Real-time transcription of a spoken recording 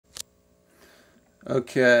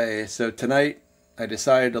Okay, so tonight I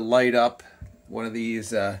decided to light up one of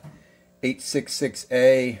these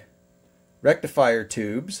 866A rectifier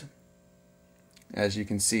tubes. As you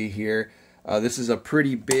can see here, this is a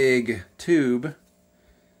pretty big tube.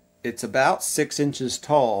 It's about 6 inches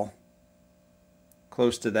tall,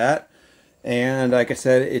 close to that. And like I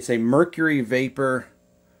said, it's a mercury vapor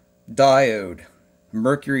diode,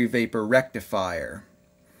 mercury vapor rectifier.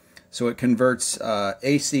 So it converts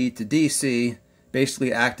AC to DC,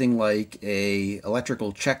 basically acting like a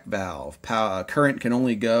electrical check valve. Current can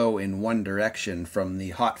only go in one direction, from the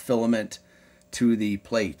hot filament to the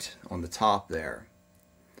plate on the top there.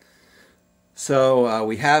 So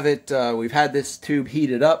we have it. We've had this tube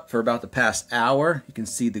heated up for about the past hour. You can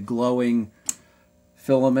see the glowing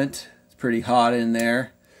filament. It's pretty hot in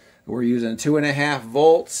there. We're using 2.5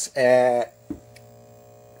 volts at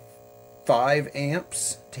 5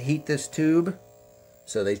 amps to heat this tube.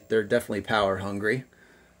 So they're definitely power hungry.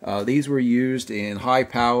 These were used in high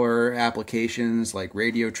power applications like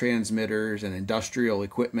radio transmitters and industrial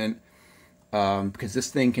equipment, because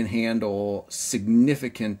this thing can handle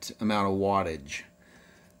significant amount of wattage.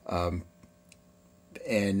 And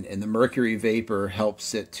the mercury vapor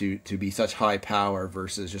helps it to be such high power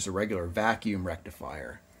versus just a regular vacuum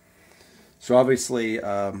rectifier. So obviously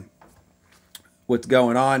what's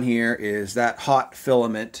going on here is that hot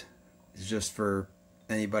filament is, just for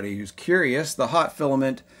anybody who's curious, the hot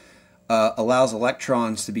filament allows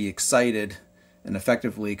electrons to be excited and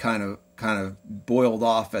effectively kind of boiled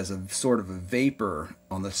off as a sort of a vapor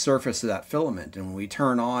on the surface of that filament. And when we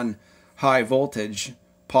turn on high voltage,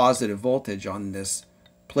 positive voltage on this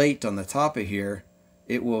plate on the top of here,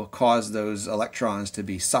 it will cause those electrons to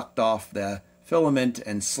be sucked off the filament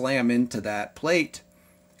and slam into that plate,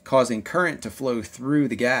 causing current to flow through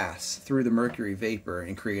the gas, through the mercury vapor,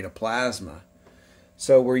 and create a plasma.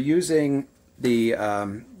 So we're using the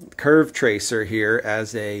curve tracer here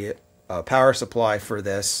as a power supply for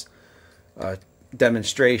this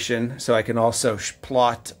demonstration, so I can also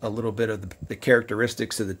plot a little bit of the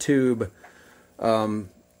characteristics of the tube.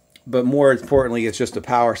 But more importantly, it's just a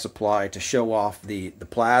power supply to show off the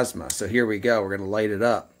plasma. So here we go. We're going to light it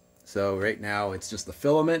up. So right now it's just the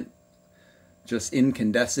filament, just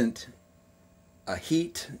incandescent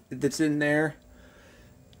heat that's in there.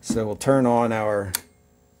 So we'll turn on our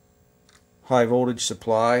high voltage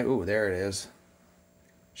supply. Ooh, there it is.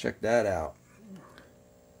 Check that out.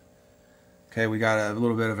 Okay, we got a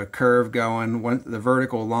little bit of a curve going. The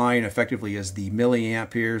vertical line effectively is the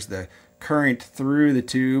milliamperes, the current through the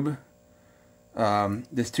tube.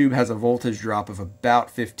 This tube has a voltage drop of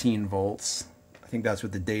about 15 volts. I think that's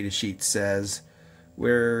what the data sheet says.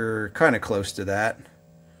 We're kind of close to that.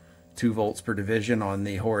 2 volts per division on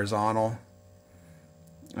the horizontal.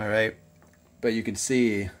 All right, but you can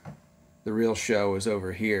see the real show is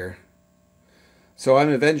over here. So I'm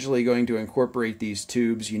eventually going to incorporate these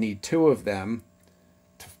tubes. You need 2 of them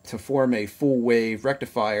to form a full wave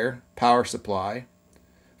rectifier power supply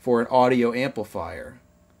for an audio amplifier.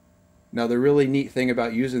 Now the really neat thing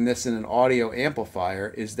about using this in an audio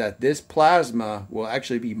amplifier is that this plasma will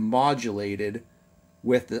actually be modulated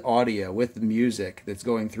with the audio, with the music that's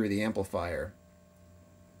going through the amplifier.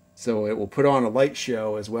 So it will put on a light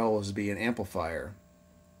show as well as be an amplifier.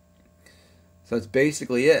 So that's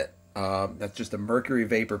basically it. That's just a mercury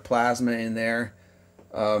vapor plasma in there.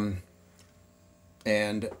 And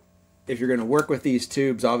if you're going to work with these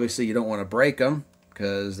tubes, obviously you don't want to break them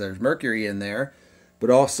because there's mercury in there. But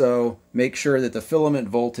also make sure that the filament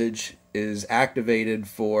voltage is activated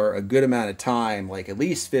for a good amount of time, like at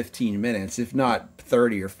least 15 minutes, if not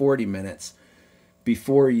 30 or 40 minutes,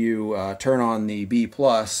 before you turn on the B+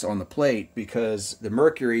 on the plate, because the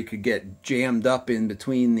mercury could get jammed up in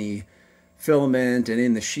between the filament and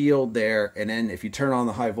in the shield there, and then if you turn on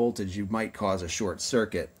the high voltage, you might cause a short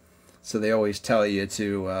circuit. So they always tell you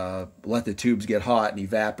to let the tubes get hot and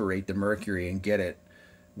evaporate the mercury and get it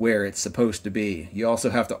where it's supposed to be. You also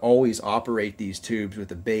have to always operate these tubes with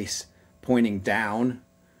the base pointing down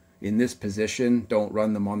in this position. Don't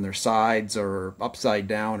run them on their sides or upside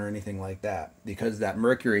down or anything like that, because that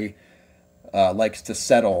mercury likes to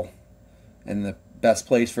settle, and the best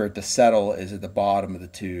place for it to settle is at the bottom of the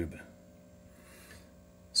tube.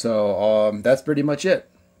 So that's pretty much it.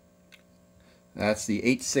 That's the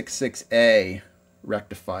 866A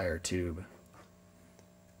rectifier tube.